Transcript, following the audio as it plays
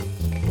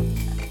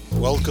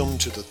Welcome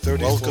to the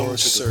 34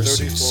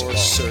 Cersei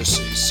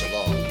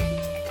Salon.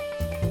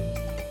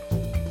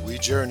 We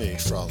journey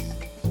from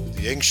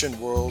the ancient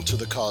world to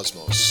the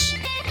cosmos.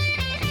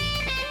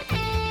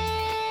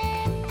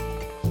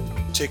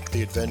 Take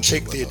the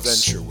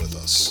adventure with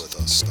us.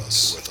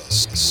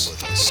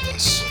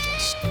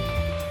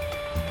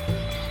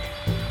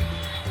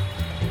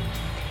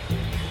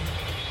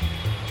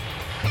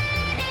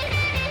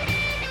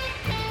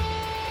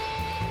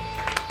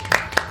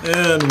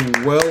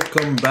 And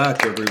welcome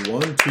back,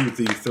 everyone, to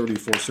the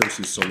 34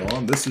 Cersei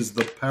Salon. This is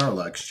the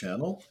Parallax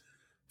channel.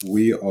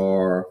 We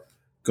are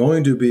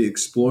going to be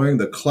exploring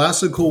the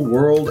classical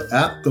world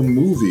at the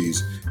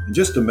movies. And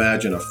just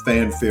imagine a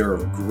fanfare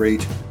of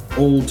great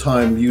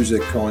old-time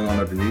music going on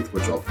underneath,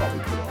 which I'll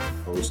probably put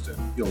on post, and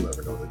you'll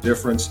never know the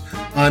difference.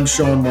 I'm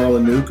Sean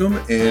Marlon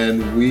Newcomb,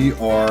 and we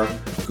are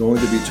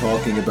going to be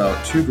talking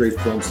about two great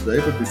films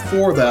today. But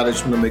before that, I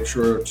just want to make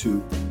sure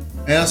to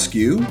ask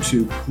you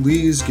to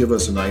please give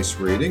us a nice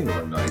rating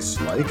or a nice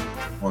like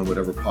on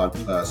whatever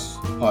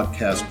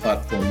podcast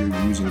platform you're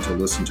using to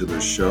listen to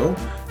this show,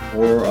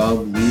 or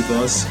leave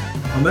us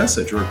a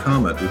message or a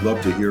comment. We'd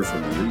love to hear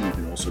from you. You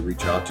can also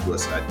reach out to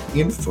us at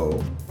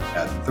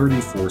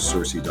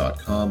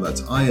info@34cersei.com.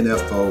 That's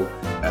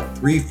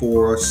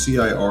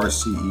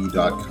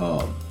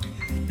info@34circe.com.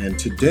 And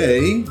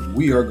today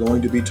we are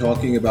going to be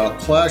talking about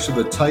Clash of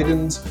the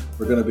Titans.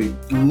 We're going to be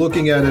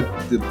looking at it,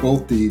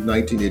 both the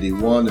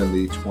 1981 and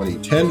the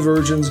 2010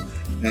 versions.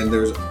 And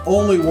there's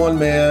only one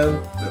man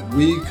that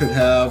we could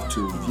have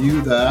to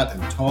review that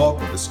and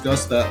talk and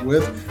discuss that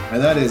with,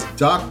 and that is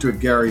Dr.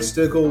 Gary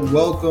Stickle.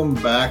 Welcome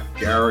back,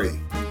 Gary.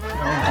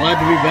 I'm glad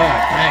to be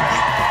back.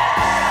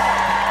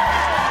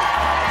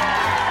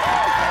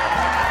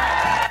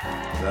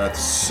 Thanks. That's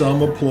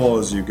some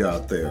applause you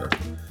got there.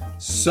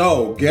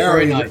 So,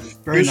 Gary,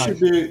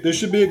 this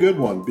should be a good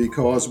one,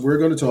 because we're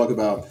going to talk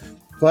about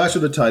Clash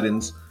of the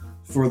Titans.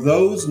 For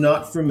those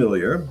not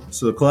familiar,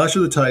 so Clash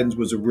of the Titans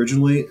was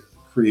originally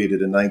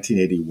created in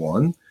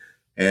 1981,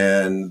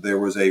 and there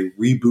was a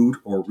reboot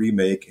or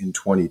remake in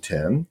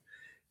 2010.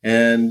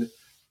 And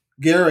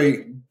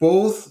Gary,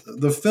 both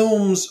the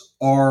films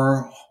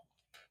are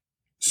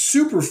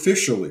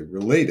superficially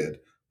related,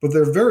 but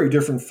they're very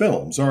different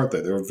films, aren't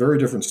they? They're very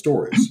different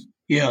stories.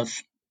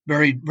 Yes.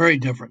 Very, very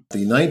different.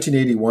 The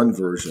 1981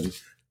 version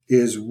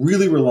is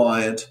really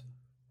reliant,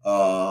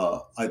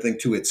 I think,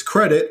 to its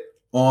credit,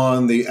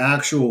 on the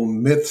actual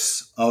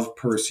myths of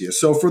Perseus.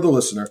 So for the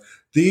listener,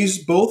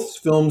 both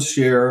films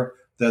share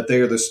that they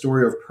are the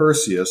story of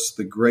Perseus,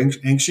 the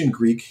ancient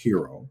Greek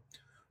hero,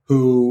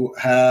 who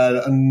had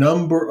a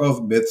number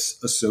of myths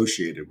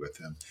associated with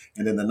him.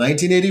 And in the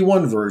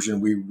 1981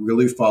 version, we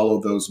really follow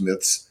those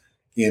myths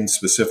in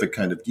specific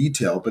kind of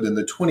detail. But in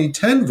the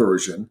 2010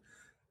 version,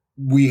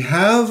 we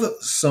have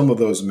some of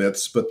those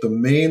myths, but the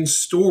main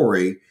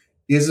story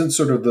isn't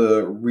sort of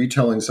the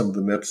retelling some of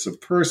the myths of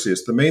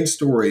Perseus. The main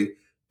story,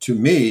 to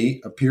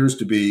me, appears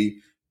to be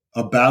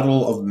a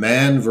battle of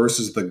man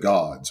versus the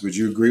gods. Would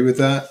you agree with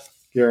that,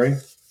 Gary?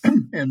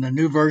 In the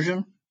new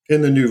version?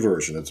 In the new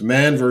version. It's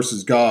man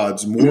versus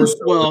gods, more so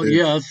well, than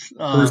yes.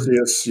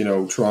 Perseus,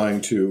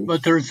 trying to...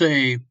 But there's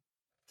a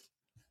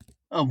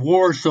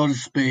war, so to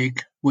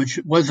speak, which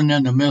wasn't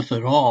in the myth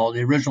at all,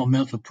 the original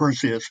myth of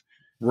Perseus.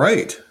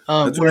 Right.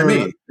 That's what I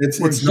mean. It's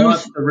Zeus,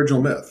 not the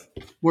original myth.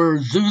 Where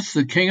Zeus,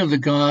 the king of the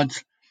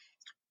gods,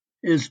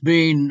 is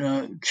being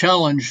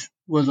challenged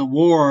with a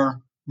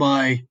war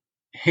by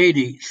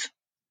Hades,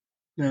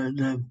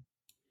 the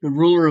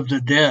ruler of the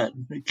dead,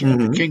 the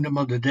kingdom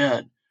of the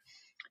dead.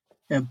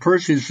 And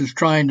Perseus is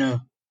trying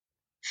to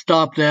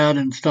stop that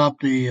and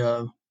stop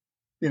the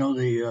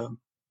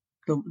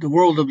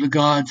world of the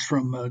gods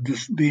from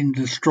just being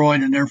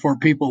destroyed, and therefore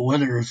people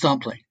with it or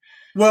something.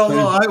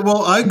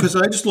 Because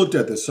I just looked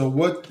at this. So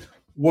what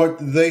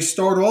they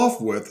start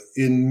off with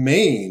in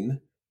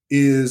Maine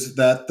is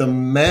that the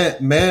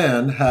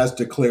man has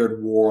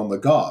declared war on the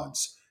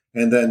gods,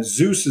 and then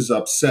Zeus is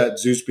upset.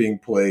 Zeus being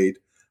played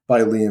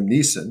by Liam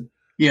Neeson.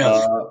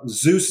 Yes.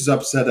 Zeus is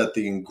upset at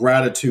the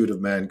ingratitude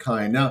of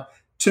mankind. Now,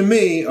 to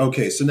me,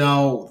 okay, so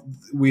now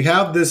we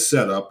have this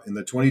set up in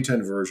the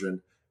 2010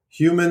 version.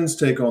 Humans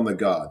take on the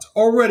gods.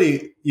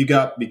 Already, you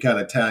got me kind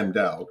of timed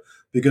out,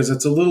 because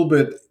it's a little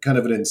bit kind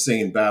of an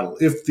insane battle.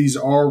 If these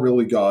are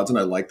really gods, and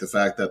I like the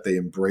fact that they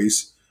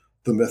embrace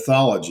the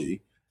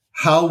mythology,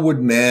 how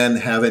would man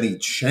have any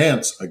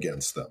chance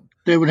against them?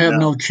 They would have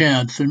no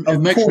chance.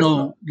 It makes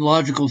no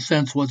logical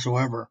sense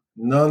whatsoever.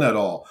 None at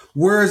all.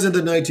 Whereas in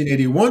the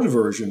 1981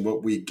 version,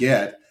 what we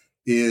get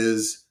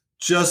is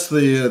just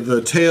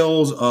the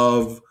tales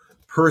of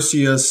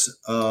Perseus,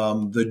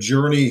 the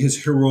journey,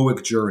 his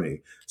heroic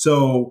journey.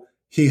 So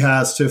he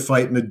has to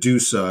fight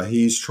Medusa.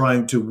 He's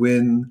trying to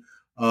win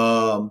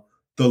the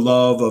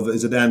love of,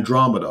 is it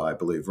Andromeda, I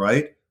believe,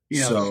 right?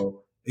 Yes.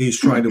 So he's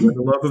trying to win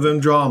the love of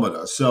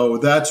Andromeda. So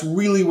that's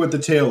really what the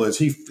tale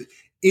is.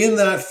 In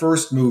that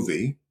first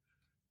movie,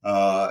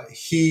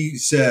 he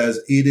says,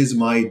 "It is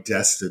my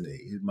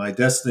destiny. My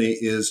destiny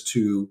is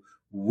to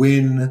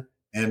win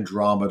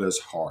Andromeda's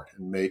heart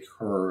and make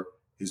her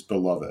his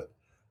beloved.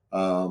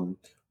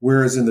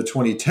 Whereas in the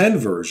 2010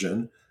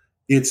 version,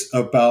 it's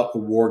about a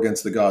war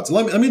against the gods.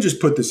 Let me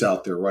just put this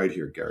out there right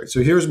here, Gary.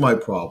 So here's my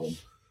problem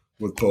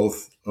with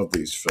both of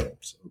these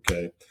films,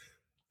 okay?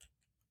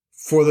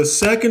 For the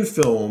second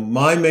film,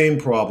 my main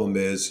problem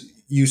is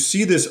you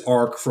see this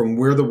arc from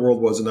where the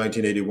world was in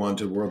 1981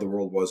 to where the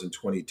world was in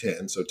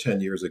 2010, so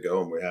 10 years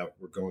ago, and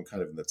we're going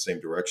kind of in that same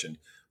direction.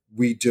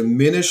 We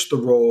diminish the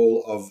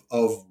role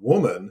of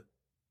woman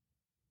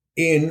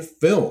in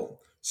film.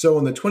 So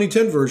in the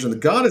 2010 version, the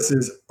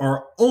goddesses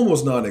are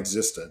almost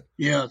non-existent.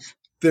 Yes.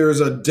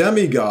 There's a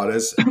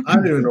demi-goddess. I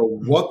don't even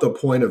know what the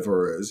point of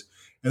her is.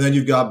 And then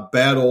you've got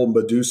bad old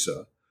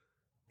Medusa.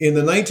 In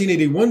the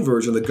 1981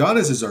 version, the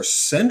goddesses are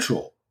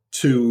central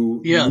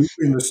to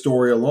moving the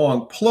story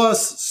along.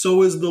 Plus,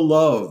 so is the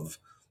love.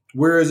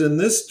 Whereas in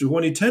this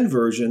 2010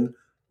 version,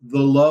 the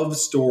love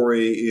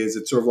story is,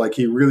 it's sort of like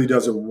he really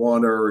doesn't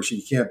want her or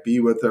she can't be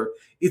with her.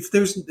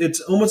 It's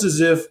almost as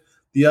if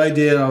the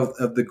idea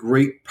of the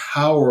great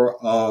power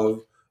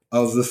of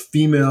the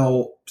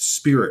female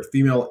spirit,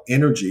 female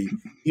energy,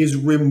 is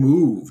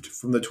removed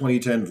from the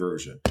 2010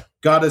 version.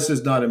 Goddess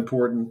is not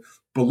important.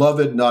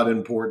 Beloved, not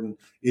important.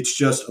 It's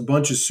just a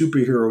bunch of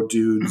superhero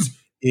dudes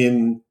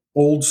in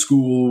old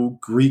school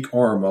Greek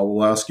armor.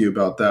 We'll ask you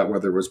about that,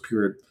 whether it was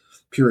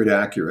period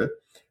accurate,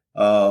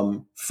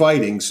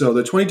 fighting. So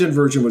the 2010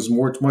 version was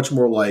much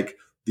more like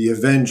the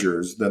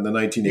Avengers than the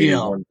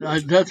 1981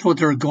 version. That's what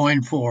they're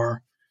going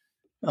for,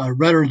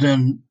 rather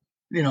than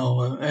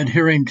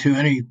adhering to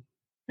any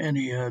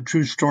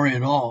true story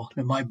at all,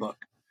 in my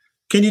book.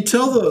 Can you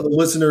tell the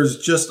listeners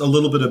just a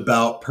little bit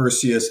about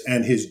Perseus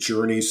and his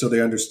journey so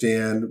they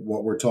understand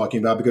what we're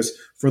talking about? Because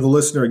for the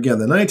listener, again,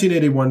 the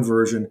 1981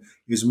 version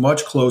is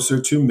much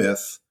closer to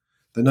myth.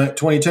 The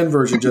 2010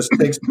 version just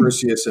takes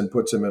Perseus and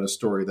puts him in a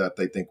story that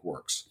they think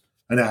works.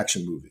 An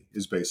action movie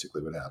is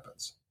basically what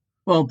happens.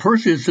 Well,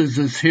 Perseus is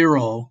this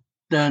hero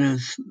that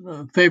is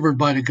favored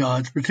by the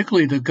gods,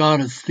 particularly the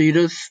goddess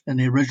Thetis in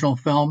the original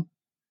film.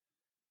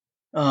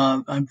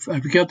 I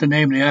forget the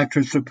name of the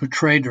actress that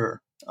portrayed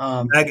her.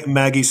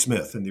 Maggie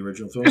Smith in the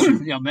original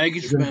film. Yeah,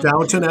 Maggie Smith. In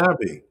Downton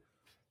Abbey.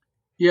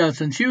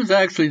 Yes, and she was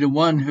actually the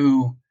one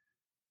who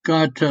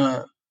got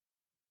Sir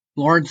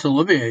Laurence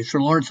Olivier,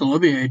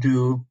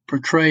 to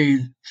portray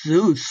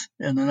Zeus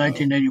in the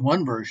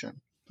 1981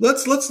 version.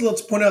 Let's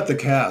point out the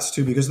cast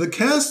too, because the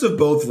cast of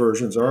both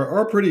versions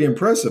are pretty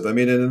impressive. I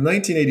mean, in the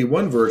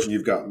 1981 version,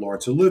 you've got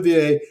Laurence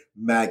Olivier,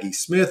 Maggie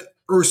Smith,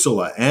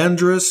 Ursula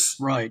Andress.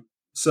 Right.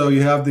 So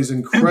you have these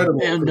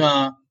incredible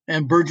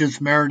and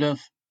Burgess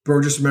Meredith.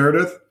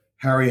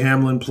 Harry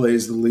Hamlin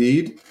plays the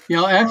lead.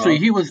 Yeah, actually,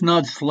 he was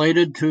not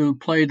slated to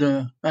play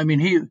get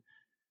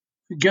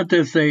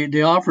this,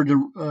 they offered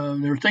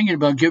they're thinking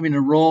about giving the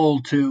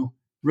role to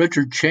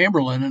Richard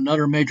Chamberlain and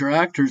other major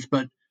actors,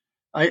 but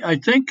I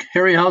think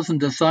Harryhausen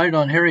decided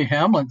on Harry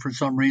Hamlin for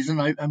some reason.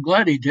 I'm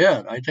glad he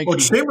did.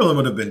 Chamberlain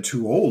would have been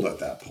too old at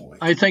that point.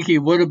 I think he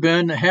would have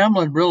been.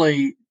 Hamlin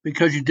really,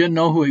 because you didn't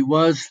know who he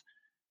was,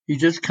 he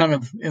just kind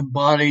of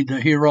embodied the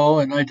hero,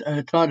 and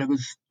I thought it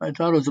was a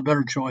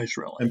better choice,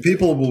 really. And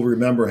people will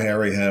remember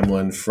Harry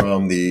Hamlin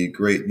from the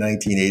great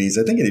 1980s.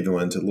 I think it even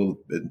went a little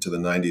bit into the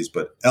 90s,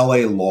 but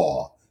L.A.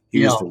 Law.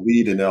 He was the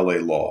lead in L.A.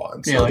 Law.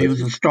 And so he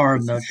was a star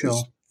in that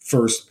show.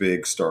 First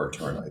big star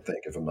turn, I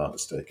think, if I'm not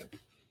mistaken.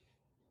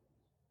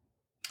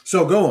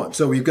 So go on.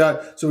 So we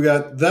got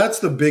that's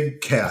the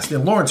big cast.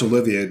 And Laurence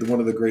Olivier, one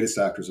of the greatest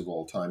actors of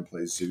all time,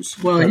 plays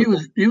Zeus. Well,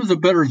 he was a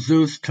better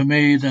Zeus to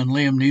me than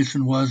Liam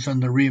Neeson was in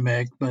the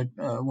remake, but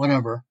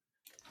whatever.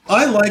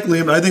 I like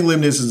Liam. I think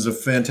Liam Neeson is a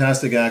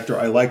fantastic actor.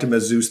 I liked him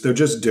as Zeus. They're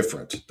just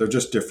different.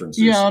 Zeus.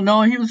 Yeah,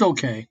 no, he was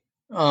okay.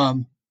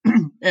 And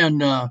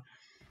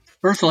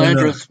Ursula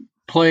Andress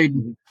played,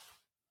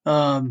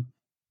 the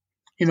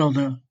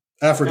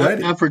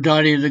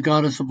Aphrodite, the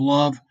goddess of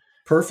love.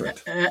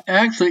 Perfect.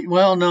 Actually,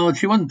 well, no,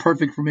 she wasn't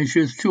perfect for me. She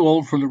was too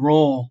old for the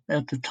role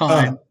at the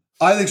time.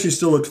 I think she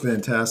still looked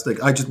fantastic.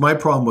 My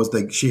problem was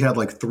that she had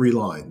like 3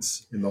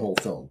 lines in the whole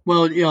film.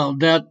 Well, yeah,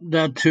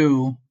 that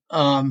too.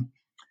 And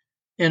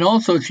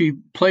also she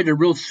played it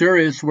real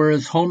serious,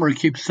 whereas Homer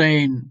keeps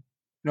saying,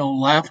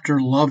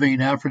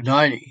 laughter-loving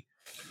Aphrodite.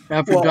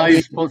 Aphrodite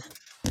is supposed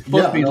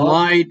to be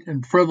light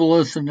and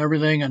frivolous and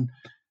everything, and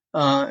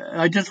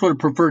I just would have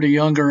preferred a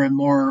younger and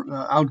more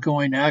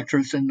outgoing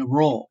actress in the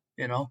role.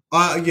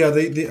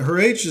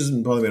 Her age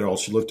isn't bothering me at all.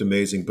 She looked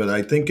amazing, but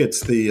I think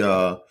it's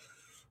I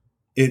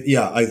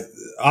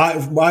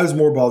was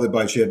more bothered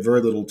by she had very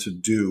little to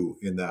do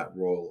in that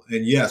role.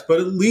 And yes,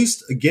 but at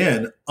least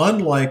again,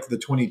 unlike the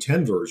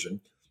 2010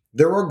 version,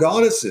 there are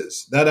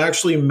goddesses that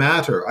actually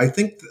matter. I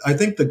think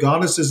the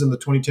goddesses in the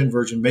 2010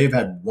 version may have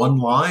had 1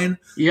 line.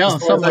 Yeah,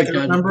 something like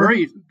that.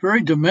 Very,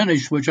 very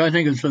diminished, which I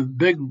think is a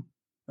big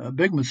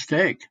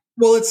mistake.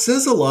 Well, it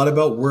says a lot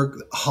about where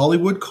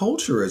Hollywood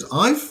culture is.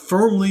 I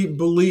firmly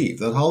believe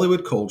that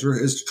Hollywood culture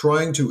is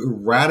trying to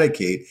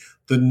eradicate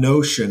the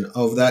notion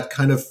of that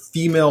kind of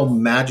female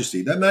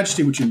majesty, that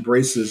majesty which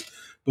embraces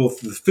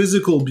both the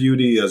physical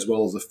beauty as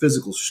well as the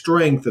physical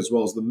strength, as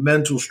well as the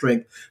mental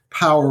strength,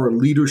 power,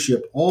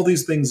 leadership, all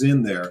these things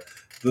in there.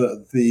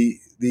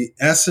 The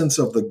essence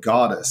of the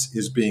goddess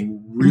is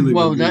being really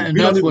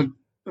that's what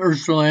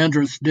Ursula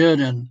Andress did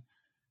in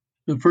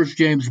the first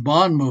James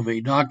Bond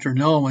movie, Dr.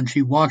 No, when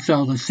she walks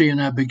out of the sea in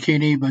that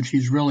bikini, but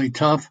she's really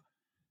tough.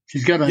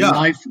 She's got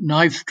a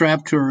knife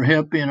strapped to her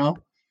hip, Yeah,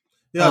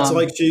 it's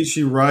like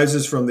she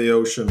rises from the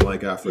ocean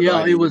like Aphrodite.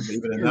 Yeah, it was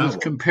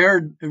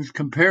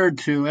compared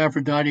to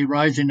Aphrodite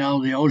rising out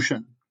of the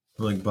ocean,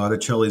 like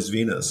Botticelli's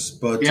Venus.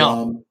 But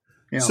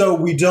so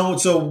we don't.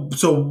 So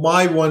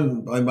my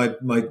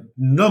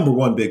number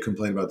one big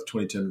complaint about the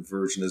 2010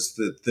 version is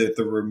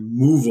the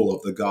removal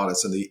of the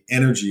goddess and the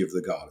energy of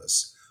the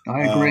goddess.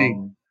 I agree.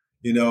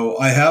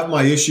 I have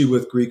my issue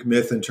with Greek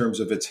myth in terms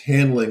of its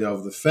handling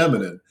of the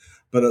feminine,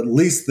 but at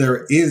least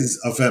there is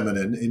a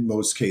feminine in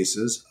most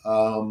cases.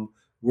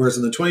 Whereas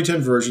in the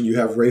 2010 version, you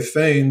have Ralph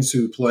Fiennes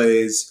who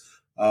plays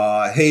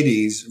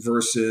Hades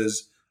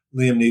versus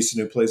Liam Neeson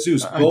who plays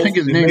Zeus. I think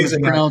his name is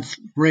pronounced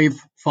Ralph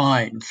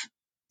Fiennes.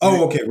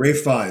 Oh, okay, Ralph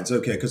Fiennes.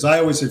 Okay, because I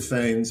always said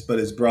Fiennes, but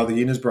his brother,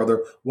 he and his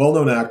brother,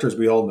 well-known actors,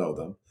 we all know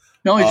them.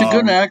 No, he's a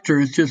good actor.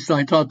 It's just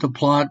I thought the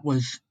plot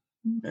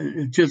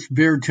it just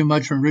veered too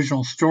much from the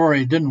original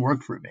story. It didn't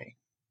work for me.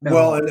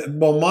 No.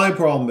 Well, my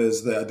problem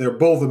is that they're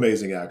both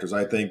amazing actors.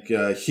 I think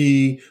Ralph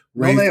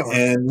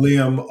and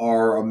Liam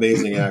are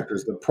amazing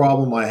actors. The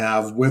problem I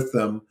have with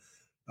them,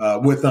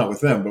 but with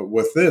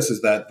this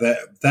is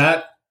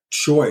that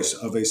choice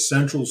of a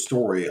central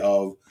story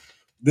of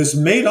this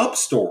made-up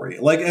story,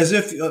 like as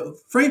if,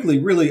 frankly,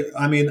 really,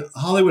 I mean,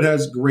 Hollywood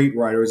has great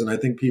writers, and I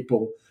think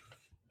people.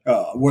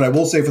 What I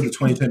will say for the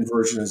 2010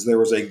 version is there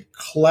was a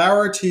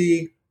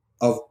clarity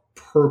of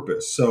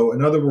purpose. So,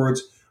 in other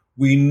words,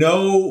 we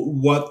know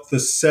what the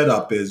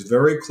setup is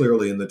very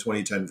clearly in the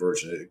 2010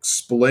 version. It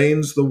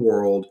explains the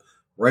world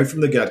right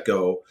from the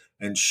get-go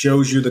and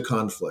shows you the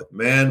conflict,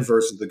 man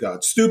versus the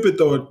god. Stupid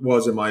though it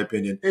was, in my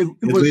opinion. It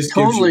was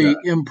totally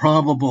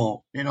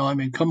improbable. I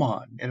mean, come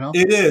on.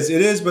 It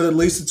is, but at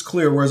least it's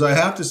clear. Whereas I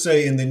have to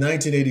say in the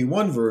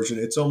 1981 version,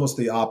 it's almost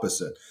the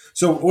opposite.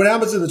 So what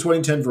happens in the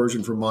 2010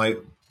 version from my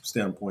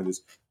standpoint is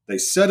they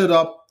set it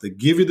up, they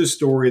give you the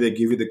story, they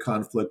give you the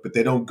conflict, but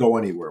they don't go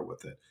anywhere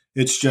with it.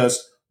 It's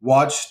just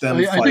watch them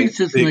fight. I think it's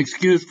just an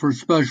excuse for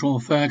special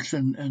effects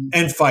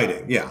and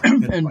fighting, yeah.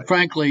 And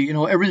frankly,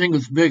 everything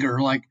was bigger.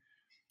 Like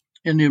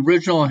in the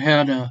original, it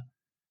had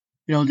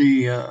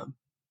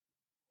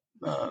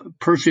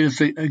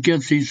Perseus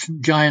against these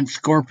giant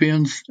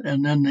scorpions,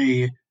 and then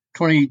the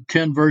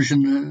 2010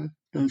 version,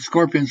 the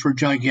scorpions were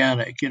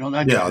gigantic. They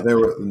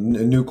were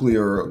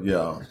nuclear.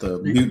 Yeah,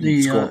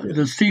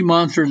 the sea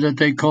monster that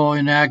they call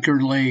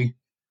inaccurately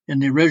in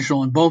the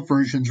original and both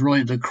versions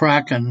really the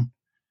Kraken,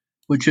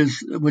 which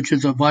is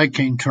a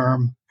Viking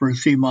term for a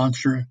sea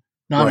monster,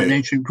 not an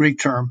ancient Greek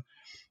term.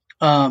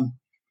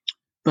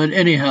 But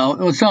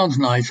anyhow, it sounds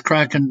nice.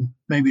 Kraken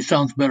maybe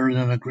sounds better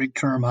than a Greek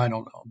term. I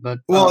don't know. But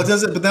it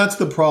doesn't. But that's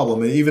the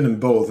problem, even in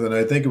both. And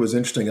I think it was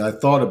interesting. I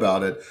thought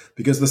about it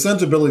because the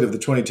sensibility of the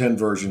 2010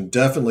 version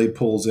definitely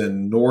pulls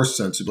in Norse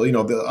sensibility.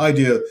 The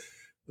idea.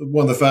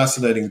 One of the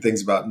fascinating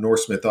things about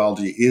Norse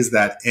mythology is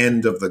that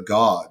end of the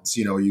gods.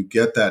 You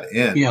get that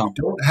end. Yeah. You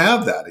don't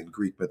have that in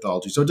Greek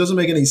mythology, so it doesn't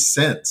make any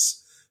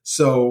sense.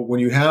 So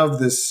when you have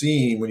this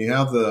scene, when you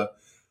have the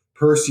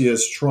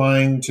Perseus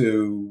trying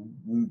to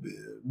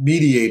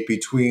mediate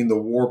between the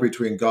war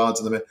between gods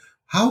and the men,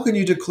 how can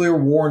you declare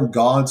war on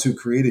gods who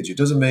created you? It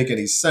doesn't make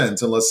any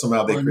sense unless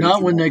somehow they create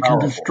not when they can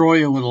destroy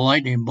you with a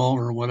lightning bolt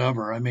or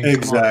whatever. I mean,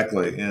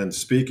 exactly. And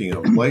speaking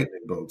of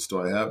lightning bolts,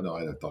 do I have? No,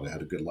 I thought I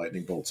had a good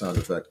lightning bolt sound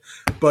effect.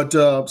 But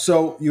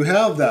so you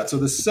have that. So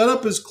the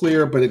setup is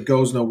clear, but it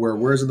goes nowhere.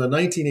 Whereas in the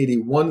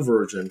 1981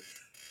 version,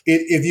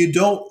 if you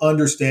don't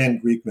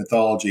understand Greek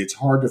mythology, it's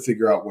hard to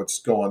figure out what's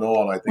going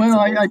on. I think. Well,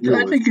 I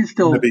think you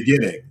still in the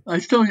beginning. I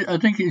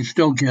think you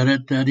still get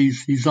it that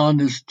he's on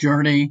this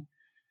journey,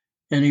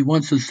 and he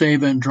wants to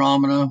save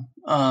Andromeda.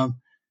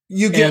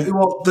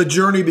 The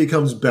journey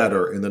becomes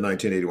better in the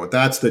 1981.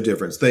 That's the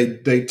difference. They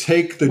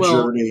take the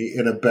journey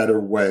in a better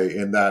way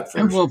in that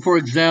version. Well, for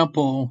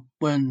example,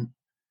 when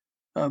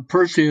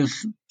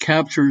Perseus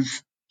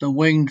captures the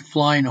winged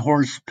flying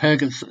horse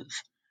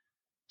Pegasus.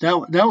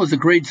 That was a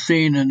great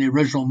scene in the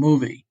original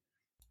movie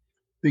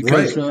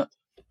because,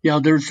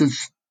 there's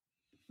this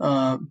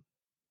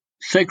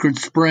sacred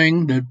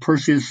spring that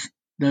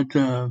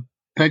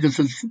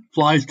Pegasus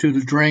flies to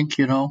drink,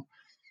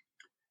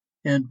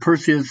 and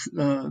Perseus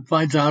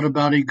finds out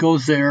about it. He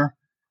goes there,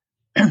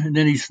 and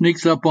then he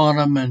sneaks up on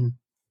him and,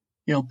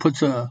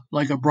 puts a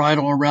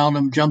bridle around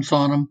him, jumps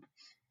on him,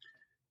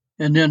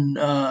 and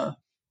then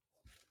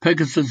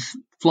Pegasus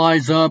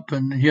flies up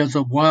and he has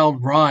a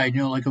wild ride,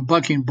 like a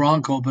bucking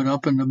bronco, but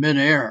up in the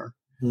midair.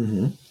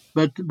 Mm-hmm.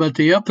 But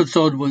the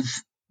episode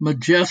was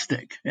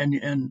majestic,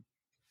 and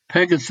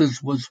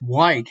Pegasus was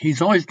white.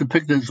 He's always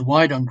depicted as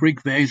white on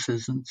Greek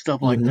vases and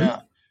stuff like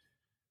that.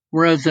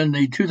 Whereas in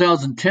the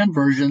 2010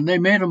 version, they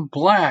made him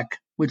black,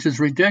 which is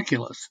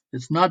ridiculous.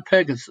 It's not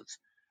Pegasus.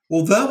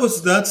 Well,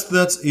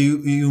 that's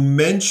you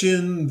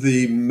mentioned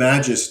the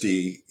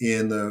majesty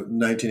in the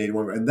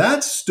 1981, and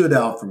that stood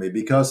out for me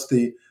because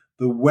the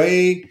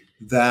way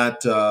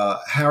that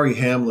Harry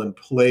Hamlin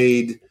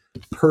played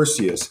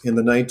Perseus in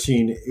the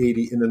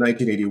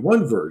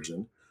 1981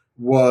 version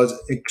was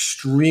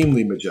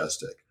extremely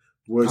majestic.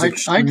 Was I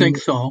extremely think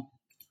so.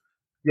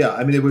 Yeah,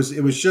 I mean, it was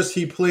just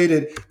he played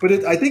it, but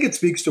I think it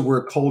speaks to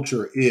where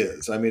culture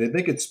is. I mean, I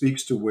think it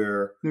speaks to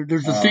where.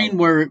 There's a Uh, scene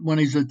where when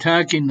he's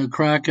attacking the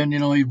Kraken,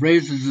 he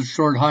raises his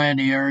sword high in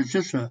the air. It's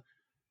just a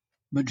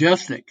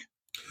majestic.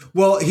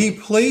 well, he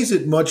plays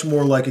it much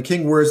more like a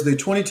king, whereas the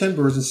 2010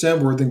 version,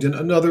 Sam Worthington,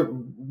 another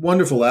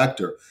wonderful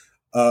actor,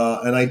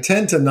 and I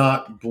tend to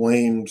not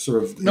blame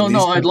sort of in No, no,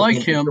 these I kinds of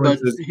like films for him, but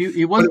choices,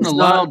 he but wasn't it's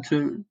not. allowed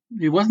to.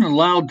 He wasn't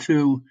allowed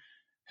to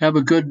have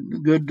a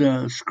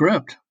good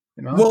script.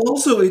 You know. Well,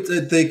 also,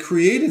 they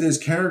created his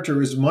character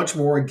as much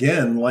more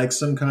again like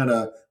some kind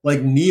of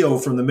like Neo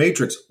from the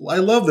Matrix. I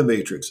love the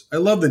Matrix. I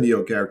love the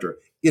Neo character.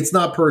 It's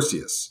not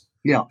Perseus,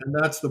 Yeah, and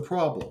that's the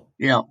problem.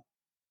 yeah.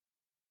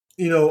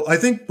 I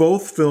think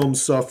both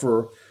films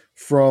suffer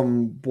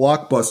from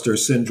blockbuster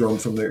syndrome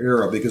from their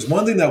era because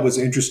one thing that was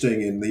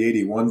interesting in the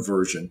 81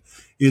 version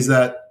is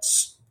that,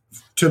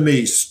 to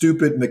me,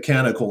 stupid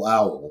mechanical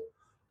owl,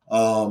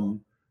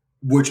 um,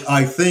 which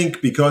I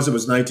think because it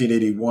was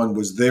 1981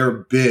 was their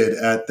bid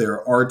at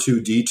their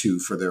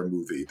R2D2 for their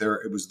movie.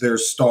 It was their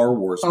Star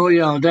Wars Oh, movie.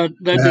 yeah. That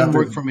To didn't have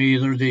work this for me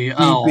either. The beeping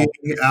owl,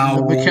 the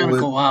owl.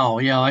 mechanical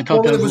owl. Yeah, I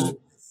thought Well, that it was a was little.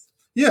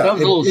 That yeah.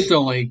 was a little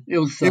silly. It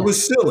was It silly.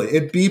 was silly.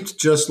 It beeped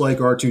just like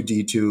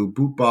R2D2,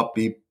 boop bop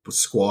beep,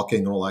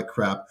 squawking, all that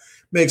crap.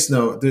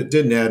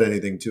 Didn't add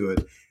anything to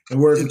it. And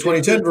whereas the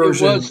 2010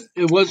 version,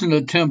 It was an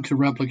attempt to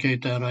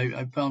replicate that.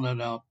 I found that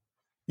out.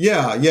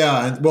 yeah,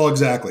 and well,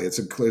 exactly. It's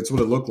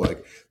what it looked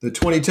like. The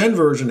 2010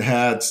 version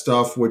had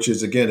stuff which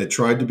is again, it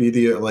tried to be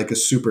the like a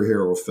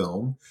superhero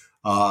film.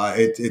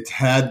 It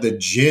had the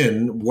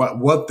jinn,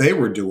 what they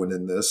were doing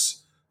in this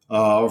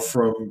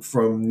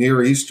from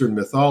Near Eastern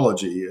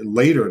mythology,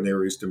 later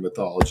Near Eastern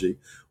mythology.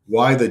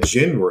 Why the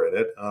jinn were in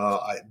it,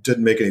 it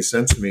didn't make any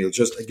sense to me. It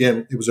just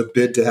again, it was a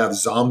bid to have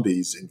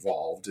zombies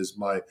involved. Is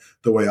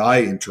the way I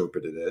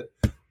interpreted it.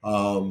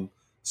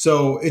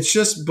 So it's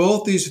just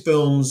both these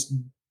films,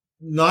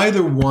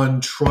 neither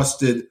one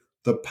trusted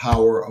the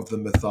power of the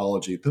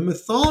mythology. The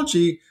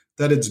mythology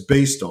that it's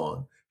based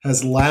on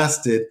has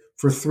lasted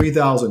for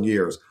 3,000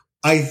 years.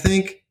 I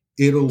think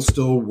it'll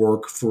still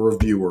work for a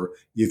viewer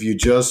if you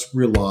just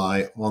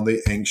rely on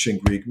the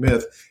ancient Greek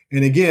myth.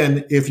 And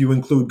again, if you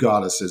include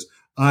goddesses.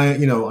 I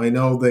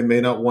know they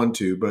may not want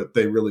to, but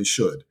they really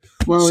should.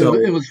 Well, So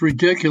it was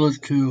ridiculous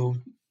to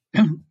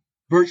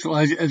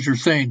virtually, as you're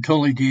saying,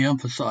 totally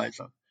de-emphasize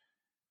them.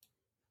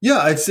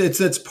 yeah,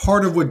 it's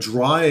part of what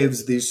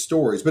drives these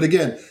stories. But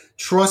again,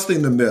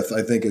 trusting the myth,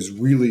 I think, is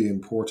really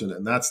important,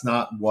 and that's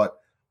not what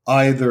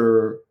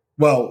either.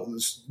 Well,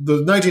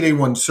 the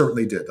 1981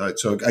 certainly did.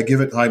 So I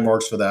give it high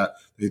marks for that.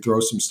 They throw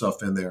some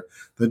stuff in there.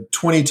 The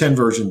 2010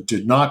 version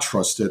did not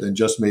trust it and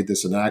just made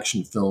this an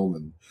action film,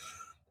 and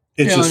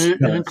it's Yeah, just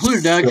it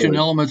included action silly.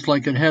 elements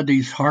like it had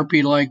these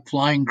harpy-like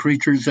flying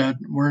creatures that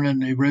weren't in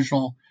the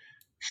original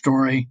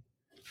story.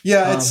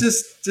 Yeah, it's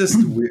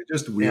just weird,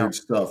 Yeah.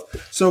 stuff.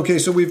 So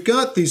we've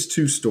got these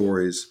two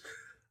stories.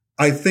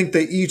 I think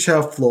they each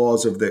have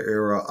flaws of their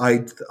era.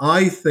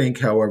 I think,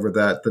 however,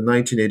 that the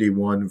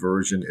 1981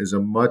 version is a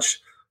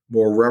much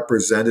more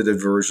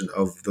representative version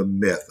of the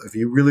myth. If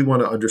you really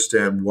want to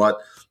understand what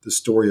the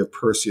story of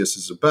Perseus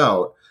is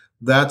about,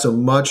 that's a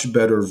much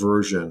better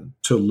version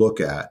to look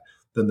at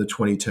than the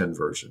 2010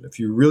 version. If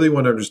you really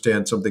want to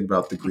understand something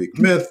about the Greek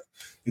myth,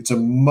 it's a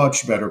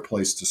much better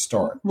place to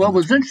start. What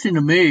was interesting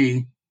to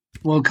me,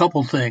 well, a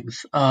couple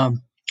things,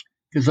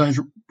 because I was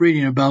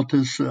reading about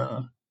this,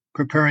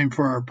 preparing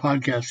for our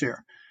podcast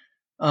here,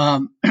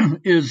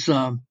 is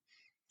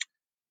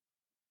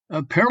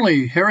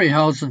apparently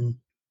Harryhausen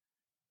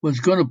was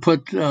going to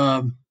put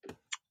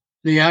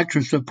the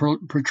actress that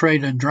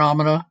portrayed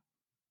Andromeda.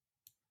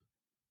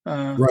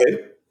 Right.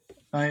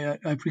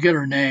 I forget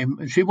her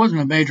name. She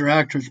wasn't a major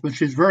actress, but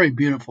she's very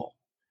beautiful.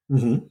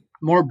 Mm-hmm.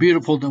 More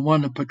beautiful than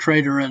one that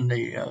portrayed her in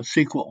the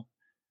sequel.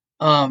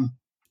 And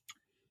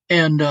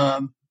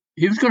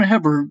he was going to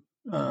have her,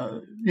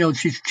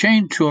 she's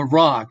chained to a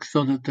rock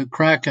so that the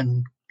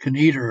Kraken can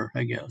eat her,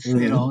 I guess.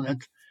 Mm-hmm.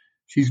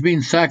 She's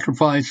being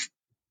sacrificed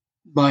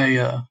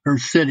by her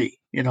city,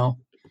 and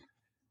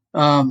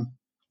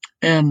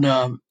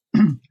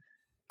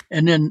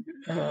then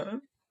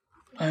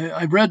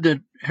I read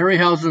that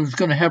Harryhausen was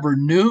going to have her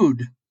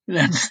nude in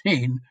that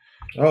scene.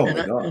 Oh And,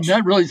 my and gosh.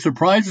 that really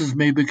surprises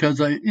me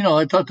because I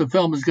thought the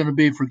film was going to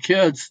be for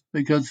kids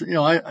because,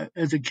 I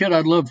as a kid,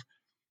 I loved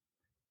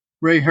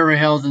Ray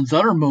Harryhausen's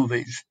other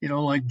movies,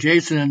 like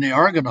Jason and the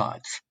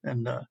Argonauts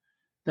and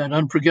that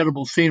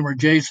unforgettable scene where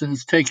Jason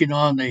is taking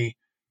on the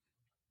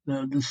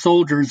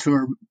soldiers who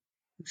are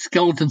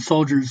skeleton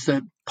soldiers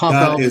that pop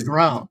That out of the is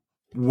ground.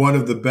 one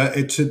of the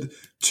best.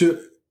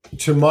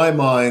 To my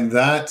mind,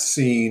 that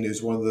scene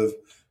is one of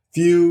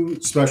few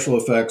special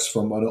effects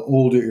from an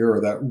older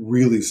era that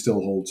really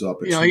still holds up.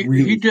 It's Yeah,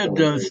 really he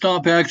did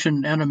stop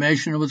action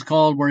animation, it was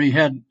called, where he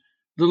had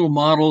little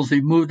models.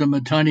 He moved them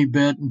a tiny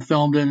bit and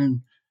filmed it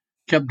and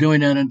kept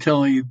doing it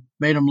until he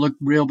made them look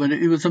real. But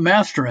he was a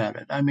master at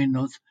it. I mean,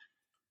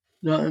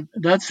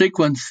 that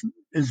sequence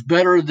is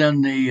better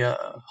than the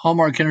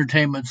Hallmark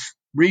Entertainment's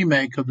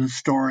remake of the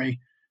story,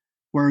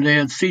 where they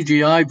had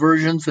CGI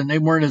versions and they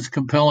weren't as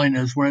compelling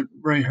as what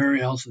Ray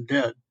Harryhausen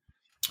did.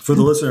 For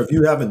the listener, if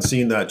you haven't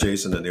seen that,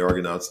 Jason and the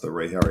Argonauts, the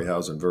Ray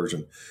Harryhausen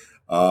version,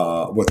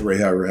 with Ray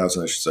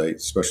Harryhausen, I should say,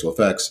 special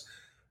effects,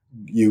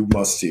 you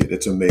must see it.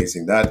 It's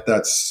amazing.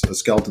 That's a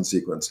skeleton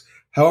sequence.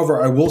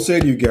 However, I will say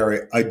to you,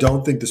 Gary, I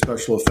don't think the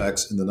special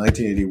effects in the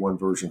 1981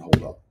 version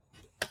hold up.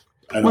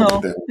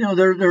 Well,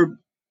 they're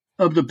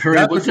of the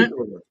period. What's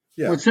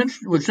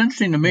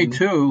interesting to me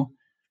too,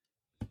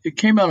 it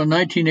came out in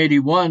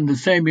 1981, the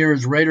same year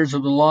as Raiders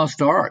of the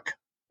Lost Ark.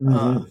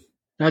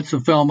 That's the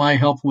film I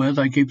helped with.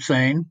 I keep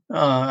saying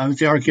I was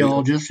the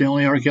archaeologist, the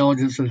only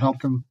archaeologist that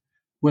helped him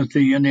with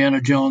the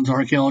Indiana Jones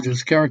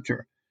archaeologist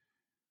character.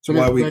 That's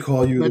why we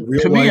call you the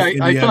real life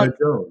Indiana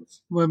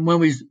Jones. When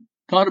we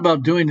thought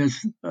about doing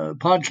this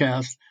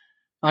podcast,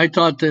 I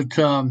thought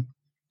that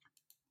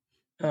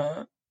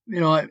I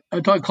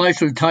thought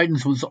Clash of the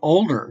Titans was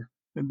older.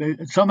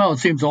 Somehow it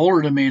seems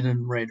older to me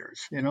than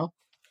Raiders.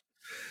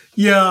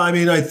 Yeah, I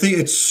mean, I think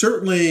it's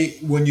certainly,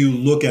 when you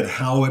look at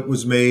how it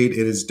was made,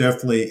 it is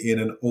definitely in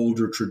an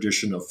older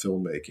tradition of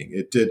filmmaking.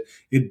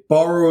 It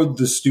borrowed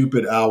the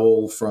stupid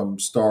owl from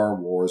Star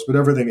Wars, but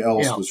everything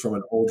else was from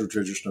an older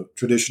tradition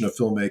of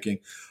filmmaking.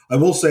 I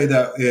will say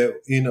that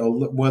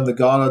when the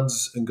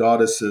gods and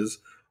goddesses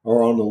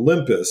are on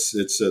Olympus,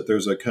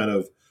 there's a kind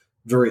of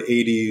very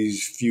 80s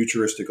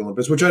futuristic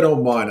Olympus, which I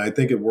don't mind. I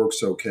think it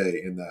works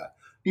okay in that.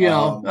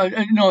 Yeah,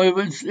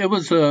 it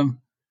was.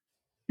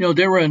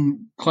 They were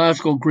in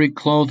classical Greek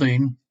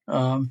clothing,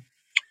 and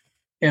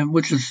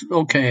which is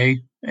okay.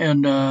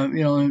 And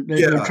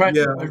they're trying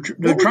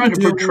to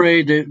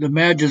portray the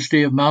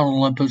majesty of Mount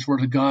Olympus, where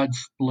the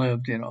gods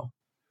lived. No,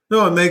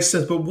 it makes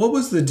sense. But what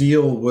was the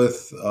deal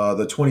with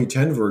the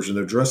 2010 version?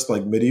 They're dressed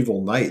like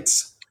medieval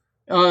knights.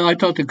 I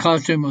thought the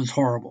costume was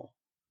horrible.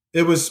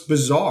 It was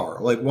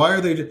bizarre. Like, why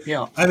are they?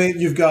 Yeah. I mean,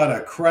 you've got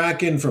a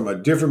kraken from a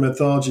different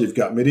mythology. You've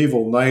got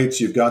medieval knights.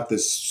 You've got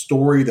this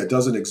story that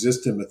doesn't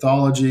exist in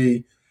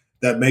mythology.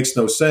 That makes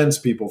no sense.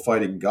 People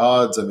fighting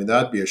gods. I mean,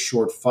 that'd be a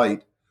short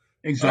fight.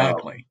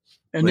 Exactly.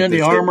 And then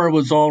the armor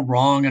was all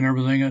wrong and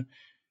everything.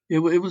 It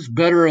was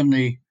better in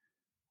the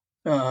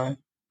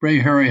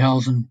Ray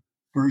Harryhausen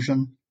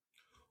version.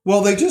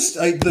 Well,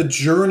 the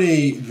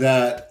journey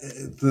that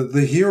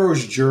the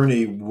hero's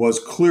journey was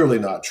clearly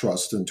not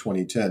trust in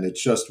 2010. It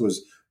just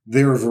was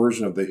their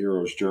version of the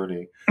hero's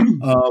journey.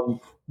 So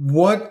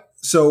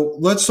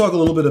let's talk a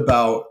little bit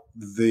about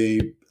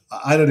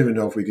I don't even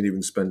know if we can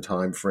even spend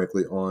time,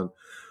 frankly, on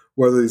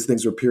whether these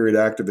things are period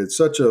accurate. It's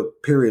such a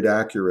period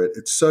accurate.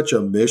 It's such a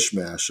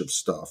mishmash of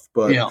stuff.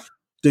 But how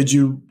did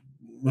you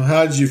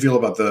feel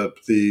about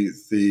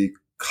the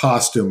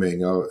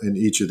costuming in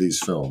each of these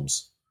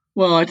films?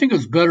 Well, I think it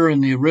was better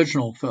in the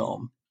original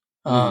film.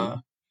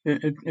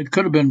 It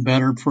could have been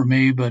better for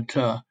me, but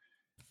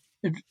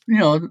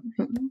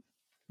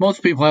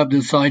most people have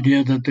this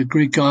idea that the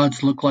Greek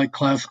gods look like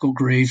classical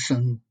Greece,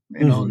 and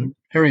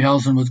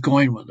Harryhausen was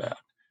going with that.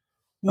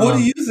 What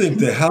do you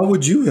think? How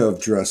would you have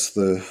dressed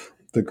the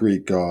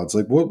Greek gods?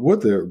 Like, what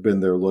would have been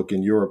their look,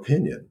 in your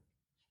opinion?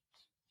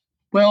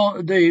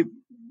 Well, they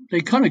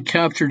kind of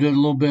captured it a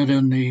little bit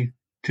in the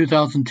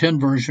 2010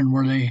 version,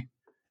 where they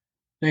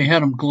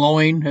had them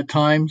glowing at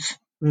times,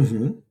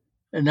 and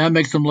that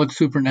makes them look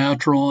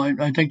supernatural.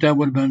 I think that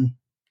would have been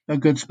a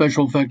good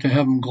special effect to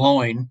have them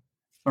glowing.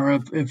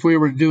 Or if we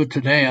were to do it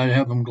today, I'd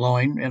have them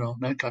glowing.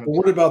 That kind of. Well,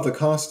 what about the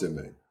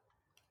costuming?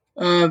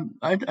 I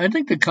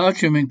think the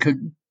costuming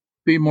could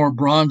be more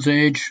Bronze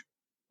Age,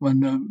 when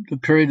the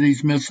period of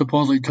these myths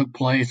supposedly took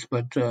place.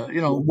 But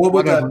what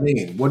would that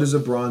mean? What is a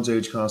Bronze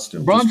Age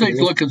costume? Bronze Age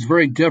look is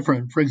very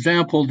different. For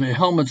example, the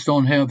helmets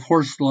don't have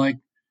horse-like.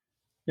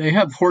 They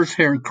have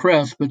horsehair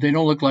crests, but they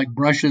don't look like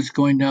brushes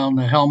going down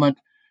the helmet.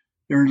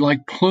 They're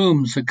like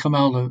plumes that come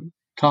out of the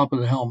top of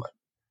the helmet.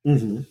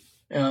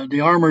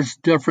 The armor's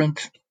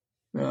different.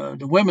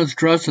 The women's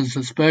dresses,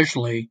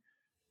 especially,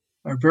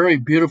 are very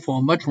beautiful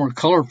and much more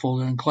colorful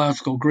than in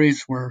classical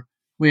Greece, where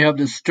we have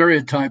this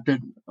stereotype that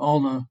all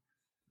the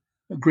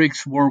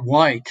Greeks wore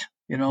white.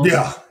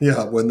 Yeah.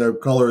 When their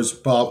colors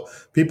pop,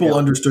 people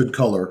understood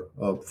color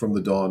from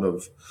the dawn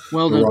of the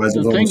rise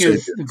of Homo sapiens. The thing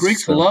is, the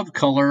Greeks love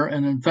color,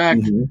 and in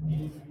fact,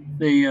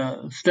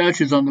 the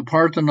statues on the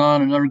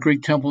Parthenon and other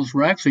Greek temples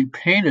were actually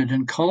painted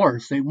in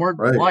colors. They weren't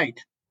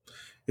white.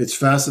 It's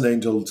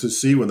fascinating to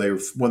see when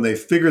they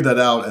figured that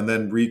out and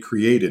then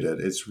recreated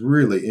it. It's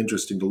really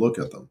interesting to look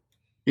at them.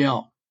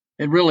 Yeah,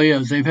 it really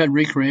is. They've had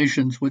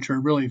recreations which are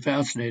really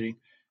fascinating.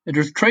 And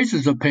there's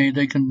traces of paint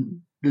they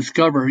can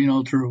discover,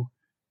 through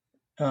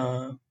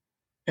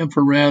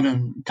infrared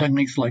and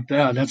techniques like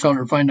that. That's how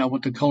they find out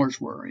what the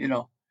colors were,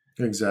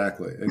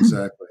 Exactly.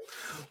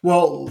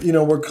 Well,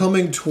 we're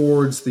coming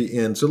towards the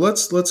end, so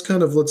let's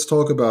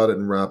talk about it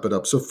and wrap it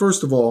up. So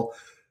first of all,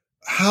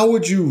 how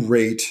would you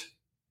rate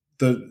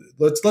the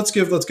let's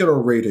get our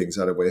ratings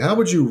out of the way. How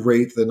would you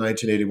rate the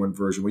 1981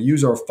 version? We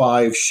use our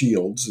 5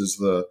 shields as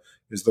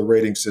the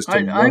rating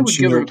system. I would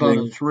give it about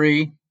a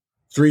 3.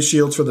 3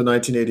 shields for the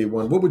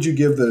 1981. What would you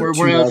give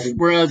the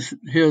whereas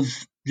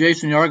his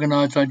Jason the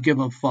Argonauts, I'd give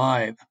a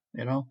 5.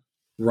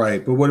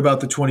 Right, but what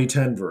about the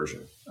 2010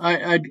 version?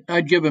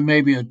 I'd give it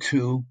maybe a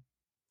 2.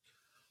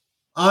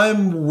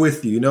 I'm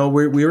with you.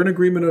 We're in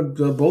agreement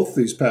on both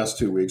these past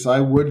 2 weeks.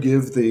 I would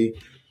give the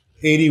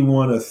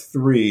 81 a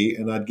 3,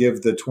 and I'd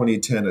give the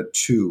 2010 a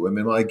 2. I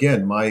mean,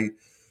 again,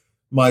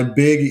 my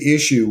big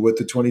issue with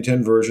the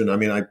 2010 version,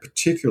 I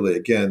particularly,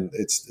 again,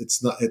 it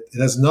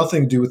has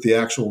nothing to do with the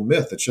actual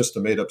myth. It's just a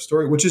made up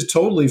story, which is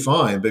totally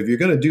fine. But if you're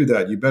going to do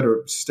that, you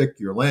better stick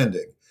to your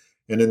landing.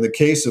 And in the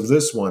case of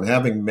this one,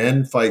 having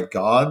men fight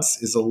gods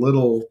is a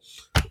little.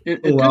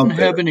 It didn't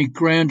have any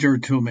grandeur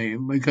to me,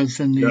 because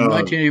in the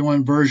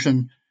 1981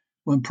 version,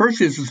 when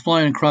Perseus is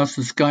flying across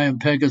the sky in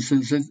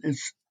Pegasus,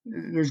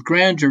 there's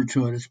grandeur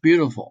to it. It's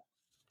beautiful.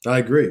 I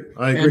agree.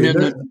 And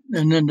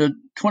then the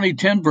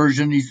 2010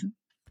 version, he's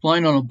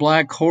flying on a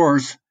black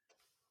horse,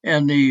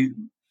 and the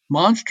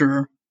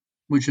monster,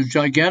 which is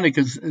gigantic,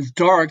 is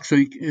dark, so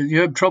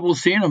you have trouble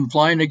seeing him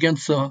flying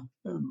against the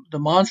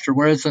monster.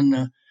 Whereas in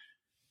the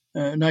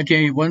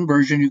 1981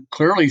 version, you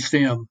clearly see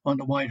him on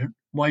the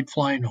white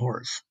flying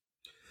horse.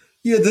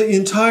 Yeah, the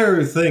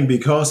entire thing,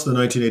 because the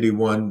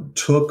 1981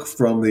 took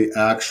from the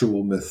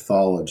actual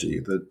mythology,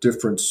 the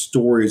different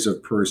stories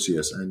of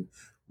Perseus, and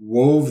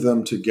wove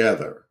them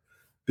together.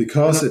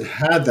 Because it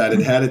had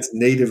its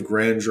native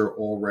grandeur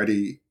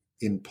already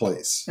in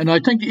place. And I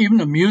think even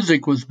the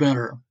music was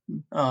better.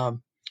 I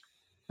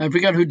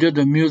forgot who did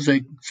the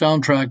music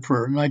soundtrack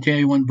for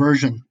 1981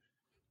 version.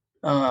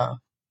 We'll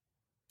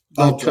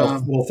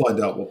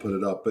find out. We'll put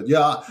it up. But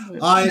yeah,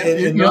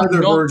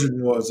 neither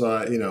version was,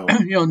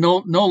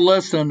 no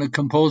less than the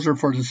composer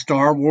for the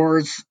Star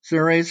Wars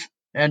series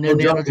and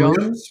Indiana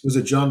Jones. Was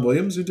it John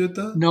Williams who did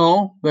that?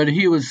 No, but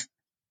he was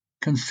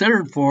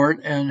considered for it,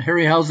 and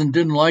Harryhausen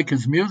didn't like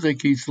his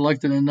music. He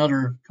selected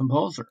another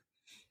composer.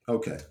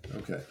 Okay.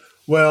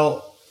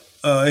 Well,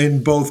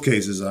 in both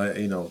cases,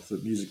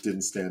 the music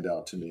didn't stand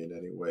out to me in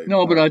any way.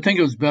 No, but I think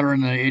it was better in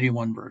the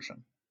 81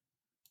 version.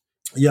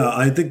 Yeah,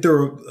 I think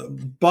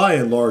by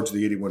and large,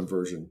 the 81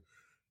 version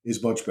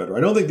is much better. I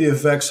don't think the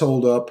effects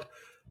hold up.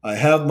 I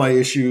have my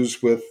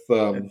issues with.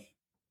 And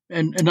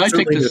I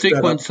think the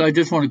sequence, I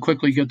just want to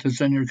quickly get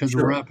this in here because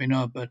we're wrapping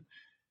up, but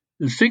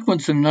the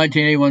sequence in the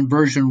 1981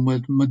 version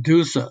with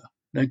Medusa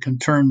that can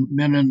turn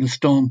men into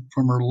stone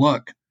from her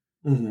look,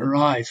 her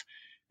eyes.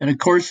 And of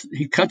course,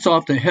 he cuts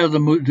off the head of the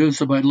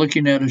Medusa by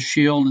looking at a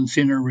shield and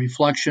seeing her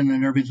reflection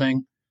and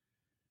everything.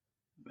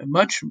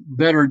 Much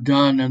better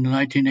done in the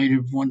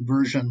 1981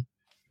 version.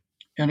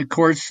 And of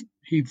course,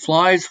 he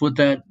flies with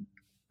that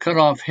cut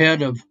off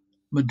head of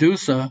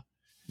Medusa,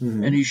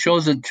 and he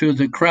shows it to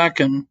the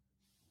Kraken,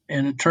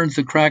 and it turns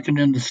the Kraken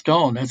into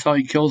stone. That's how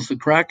he kills the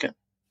Kraken.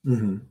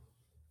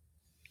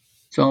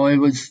 So it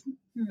was,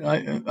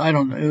 I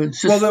don't know. It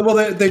was just, well,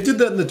 they did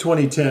that in the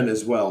 2010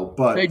 as well,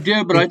 but they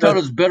did. But I thought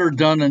it was better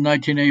done in the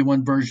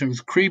 1981 version. It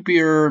was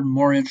creepier and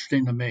more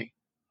interesting to me.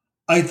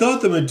 I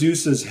thought the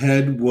Medusa's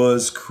head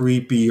was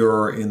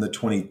creepier in the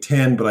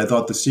 2010, but I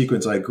thought the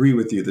sequence. I agree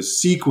with you. The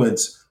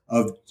sequence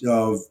of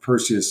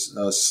Perseus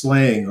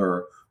slaying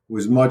her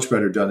was much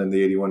better done in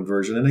the 81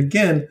 version. And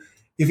again,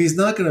 if he's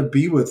not going to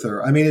be with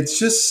her, it's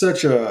just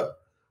such a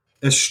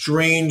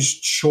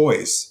strange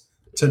choice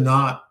to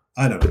not.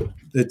 I don't know.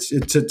 It's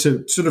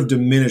to sort of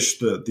diminish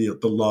the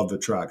love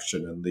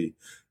attraction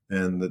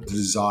and the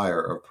desire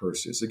of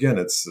Perseus. Again,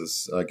 it's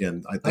this.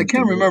 Again, I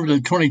can't remember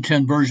the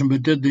 2010 version,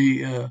 but did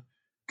the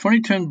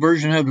 2010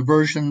 version have a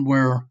version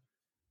where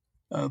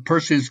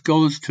Perseus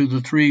goes to the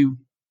 3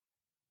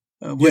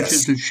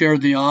 witches to share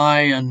the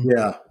eye? And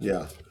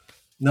yeah.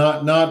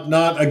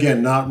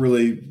 Not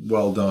really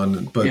well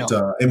done, but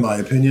in my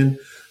opinion.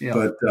 Yeah.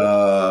 But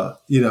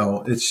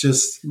it's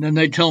just. And then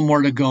they tell him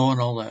where to go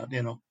and all that.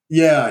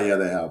 Yeah,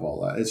 they have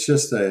all that. It's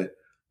just a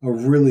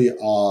really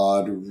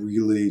odd,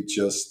 really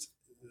just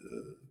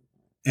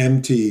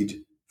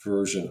emptied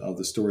version of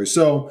the story.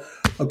 So,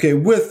 okay,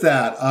 with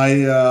that,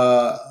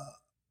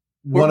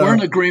 we're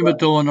in agreement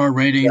though on our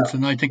ratings,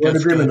 and I think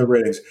that's good. We're in agreement on the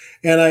ratings,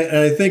 and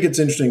I think it's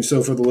interesting.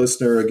 So, for the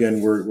listener, again,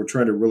 we're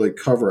trying to really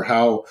cover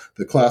how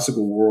the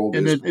classical world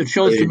and it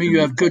shows to me you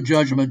have good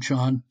judgment,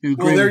 Sean. You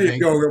agree there you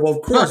go. Well,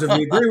 of course, if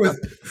we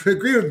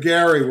agree with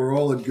Gary, we're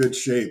all in good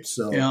shape.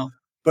 So, yeah.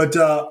 But,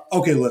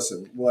 okay,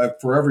 listen,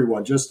 for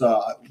everyone, just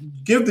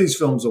give these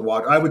films a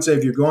watch. I would say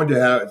if you've got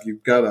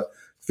to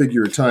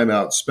figure your time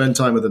out, spend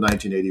time with the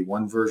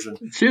 1981 version.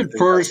 See it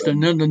first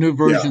and then the new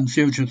version,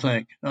 see what you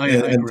think.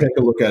 And take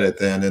a look at it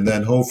then. And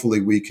then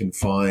hopefully we can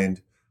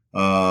find,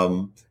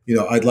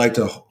 I'd like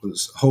to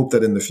hope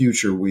that in the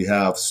future we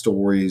have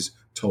stories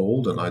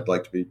told, and I'd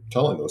like to be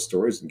telling those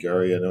stories, and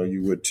Gary, I know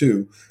you would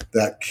too,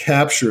 that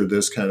capture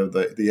this kind of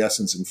the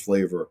essence and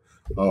flavor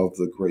of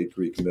the great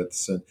Greek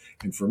myths, and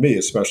for me,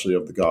 especially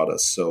of the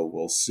goddess. So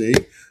we'll see.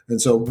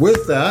 And so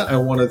with that, I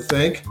want to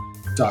thank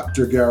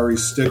Dr. Gary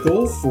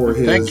Stickle for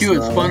his... Thank you.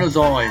 It's fun as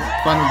always.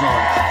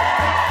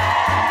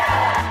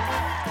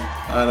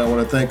 And I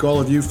want to thank all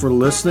of you for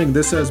listening.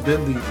 This has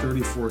been the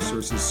 34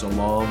 Sources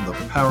Salon, the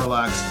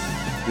Parallax.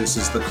 This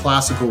is the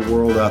classical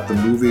world at the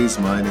movies.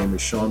 My name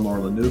is Sean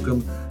Marlin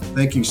Newcomb.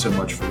 Thank you so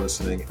much for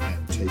listening,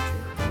 and take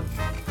care.